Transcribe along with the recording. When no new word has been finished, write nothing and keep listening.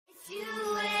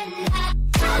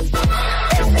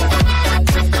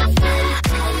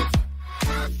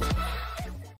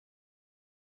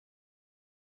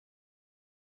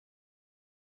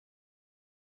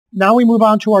Now we move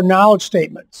on to our knowledge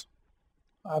statements.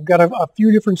 I've got a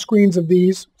few different screens of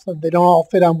these, so they don't all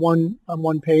fit on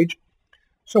one page.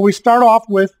 So we start off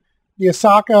with the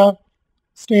ISACA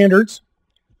standards.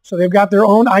 So they've got their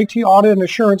own IT audit and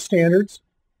assurance standards.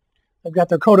 They've got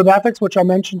their code of ethics, which I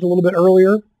mentioned a little bit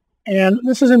earlier. And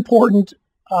this is important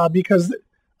because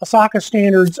ISACA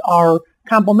standards are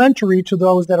complementary to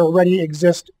those that already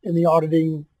exist in the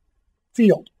auditing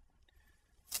field.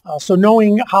 So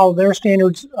knowing how their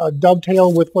standards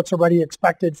dovetail with what's already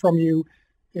expected from you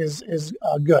is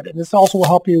good. And this also will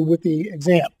help you with the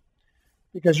exam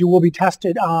because you will be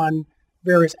tested on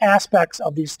various aspects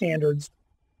of these standards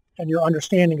and your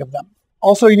understanding of them.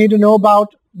 Also, you need to know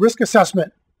about risk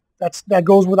assessment. That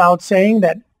goes without saying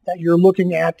that you're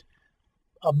looking at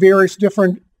various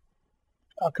different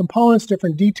components,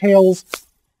 different details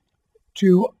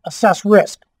to assess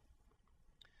risk.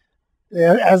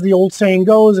 As the old saying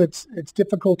goes, it's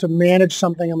difficult to manage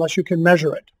something unless you can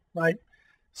measure it, right?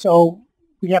 So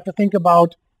we have to think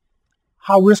about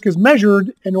how risk is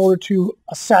measured in order to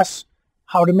assess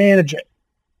how to manage it.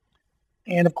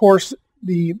 And of course,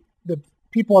 the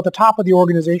people at the top of the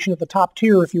organization, at the top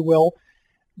tier, if you will,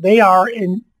 they are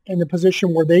in a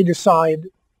position where they decide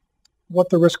what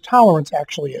the risk tolerance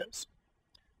actually is.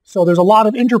 So there's a lot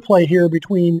of interplay here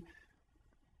between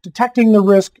detecting the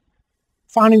risk,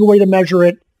 finding a way to measure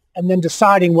it, and then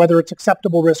deciding whether it's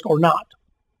acceptable risk or not.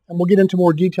 And we'll get into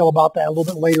more detail about that a little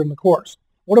bit later in the course.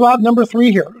 What about number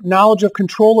 3 here? Knowledge of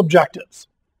control objectives.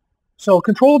 So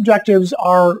control objectives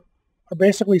are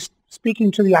basically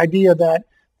speaking to the idea that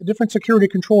the different security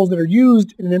controls that are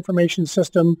used in an information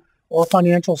system or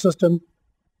financial system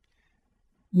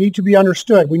need to be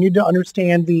understood. We need to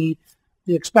understand the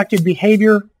expected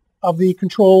behavior of the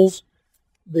controls,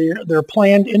 their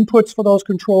planned inputs for those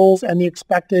controls, and the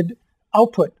expected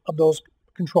output of those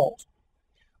controls.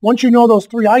 Once you know those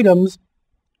 3 items,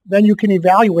 then you can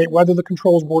evaluate whether the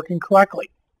control is working correctly.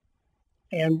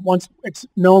 And once it's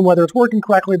known whether it's working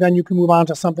correctly, then you can move on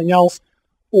to something else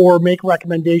or make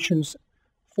recommendations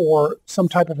for some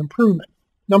type of improvement.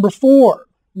 Number 4,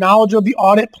 knowledge of the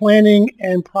audit planning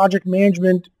and project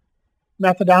management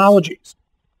methodologies.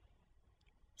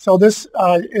 So this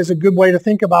is a good way to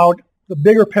think about the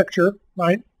bigger picture,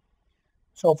 right?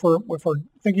 So if we're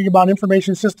thinking about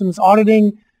information systems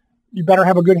auditing, you better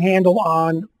have a good handle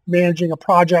on managing a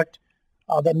project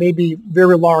that may be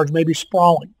very large, maybe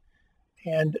sprawling,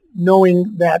 and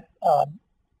knowing that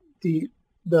the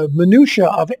minutia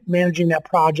of managing that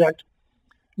project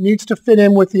needs to fit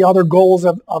in with the other goals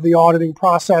of the auditing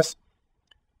process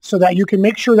so that you can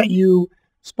make sure that you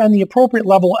spend the appropriate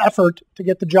level of effort to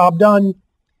get the job done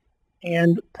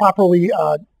and properly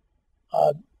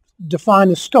define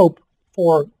the scope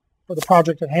for the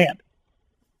project at hand.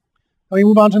 Now we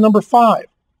move on to number 5,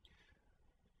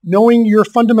 knowing your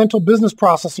fundamental business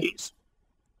processes.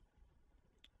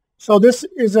 So this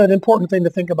is an important thing to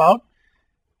think about.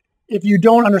 If you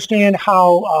don't understand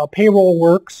how payroll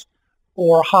works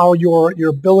or how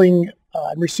your billing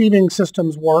and receiving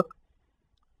systems work,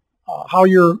 how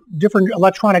your different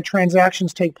electronic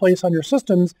transactions take place on your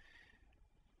systems,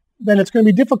 then it's going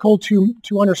to be difficult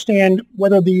to understand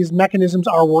whether these mechanisms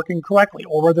are working correctly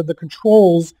or whether the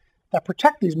controls that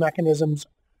protect these mechanisms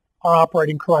are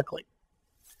operating correctly.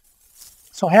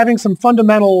 So having some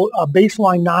fundamental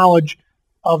baseline knowledge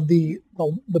of the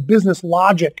business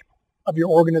logic of your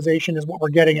organization is what we're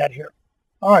getting at here.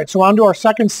 All right, so on to our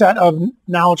second set of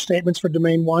knowledge statements for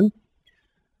Domain 1.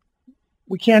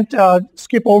 We can't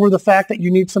skip over the fact that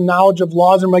you need some knowledge of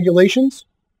laws and regulations.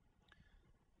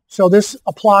 So this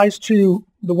applies to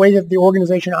the way that the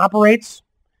organization operates.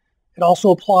 It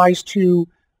also applies to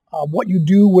what you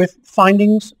do with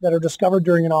findings that are discovered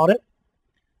during an audit.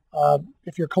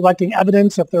 If you're collecting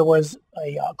evidence, if there was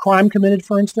a crime committed,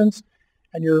 for instance,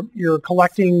 and you're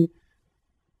collecting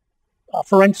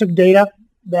forensic data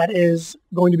that is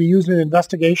going to be used in an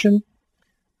investigation,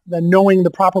 then knowing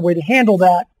the proper way to handle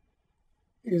that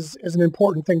is an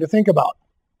important thing to think about.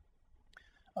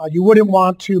 You wouldn't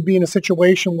want to be in a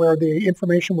situation where the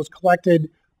information was collected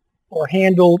or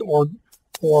handled or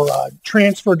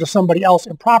transferred to somebody else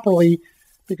improperly,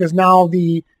 because now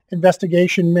the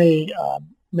investigation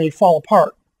may fall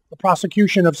apart. The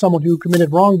prosecution of someone who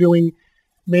committed wrongdoing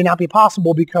may not be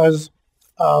possible because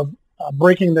of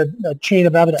breaking the chain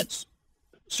of evidence.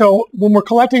 So when we're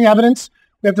collecting evidence,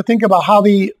 we have to think about how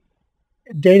the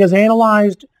data is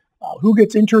analyzed, who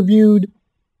gets interviewed,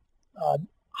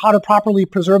 how to properly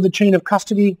preserve the chain of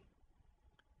custody,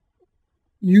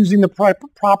 using the proper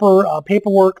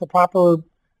paperwork, the proper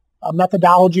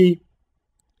methodology.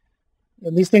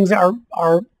 And these things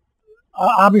are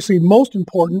obviously most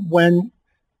important when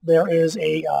there is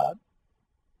a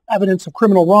evidence of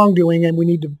criminal wrongdoing, and we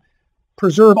need to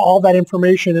preserve all that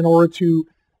information in order to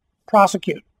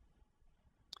prosecute.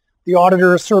 The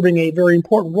auditor is serving a very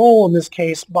important role in this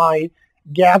case by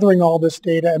gathering all this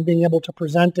data and being able to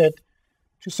present it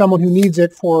to someone who needs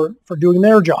it for doing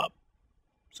their job.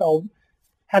 So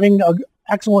having an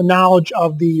excellent knowledge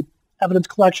of the evidence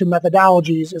collection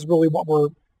methodologies is really what we're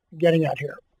getting at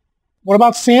here. What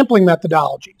about sampling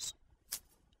methodologies?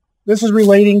 This is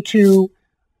relating to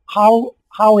how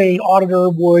a auditor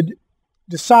would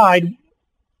decide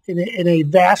in a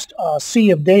vast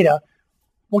sea of data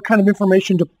what kind of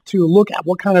information to look at,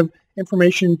 what kind of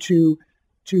information to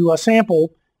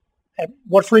sample, at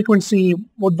what frequency,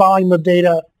 what volume of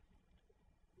data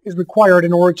is required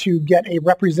in order to get a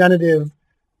representative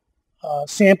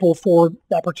sample for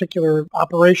that particular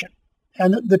operation.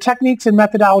 And the techniques and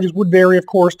methodologies would vary, of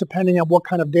course, depending on what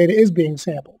kind of data is being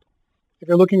sampled. If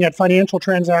you're looking at financial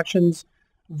transactions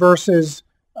versus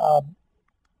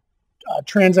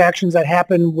transactions that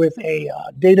happen with a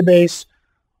database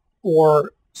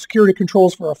or security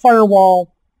controls for a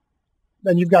firewall,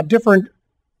 then you've got different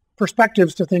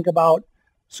perspectives to think about,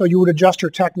 so you would adjust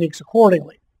your techniques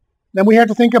accordingly. Then we have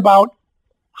to think about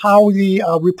how the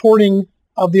reporting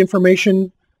of the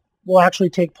information will actually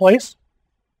take place.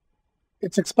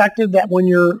 It's expected that when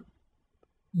you're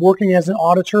working as an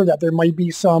auditor that there might be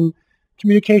some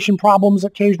communication problems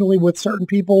occasionally with certain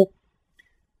people.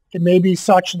 It may be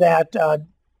such that the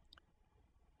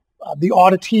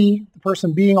auditee, the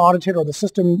person being audited, or the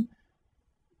system,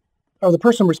 or the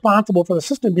person responsible for the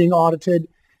system being audited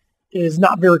is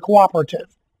not very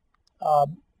cooperative.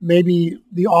 Maybe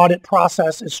the audit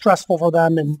process is stressful for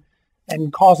them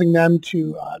and causing them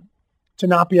to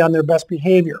not be on their best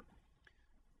behavior.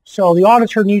 So the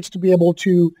auditor needs to be able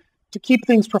to keep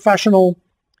things professional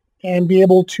and be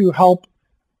able to help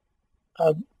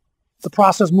the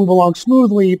process move along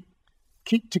smoothly,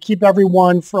 to keep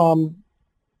everyone that's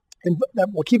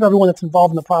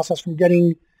involved in the process from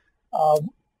getting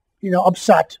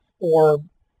upset or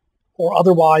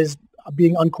otherwise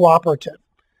being uncooperative.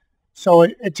 So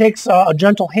it takes a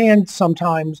gentle hand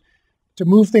sometimes to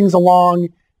move things along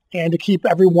and to keep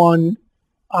everyone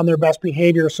on their best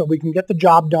behavior so we can get the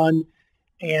job done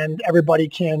and everybody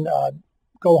can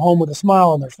go home with a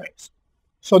smile on their face.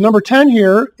 So number 10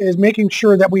 here is making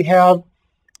sure that we have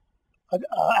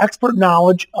expert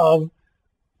knowledge of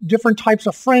different types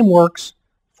of frameworks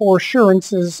for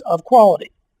assurances of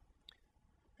quality.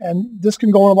 And this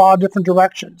can go in a lot of different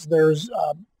directions. There's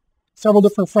several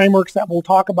different frameworks that we'll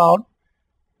talk about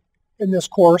in this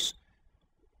course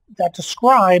that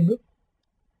describe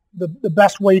the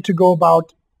best way to go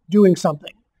about doing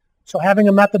something. So having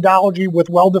a methodology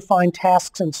with well-defined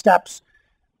tasks and steps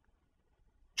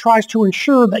tries to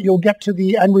ensure that you'll get to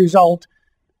the end result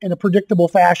in a predictable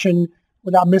fashion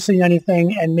without missing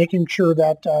anything, and making sure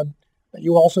that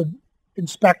you also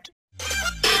inspect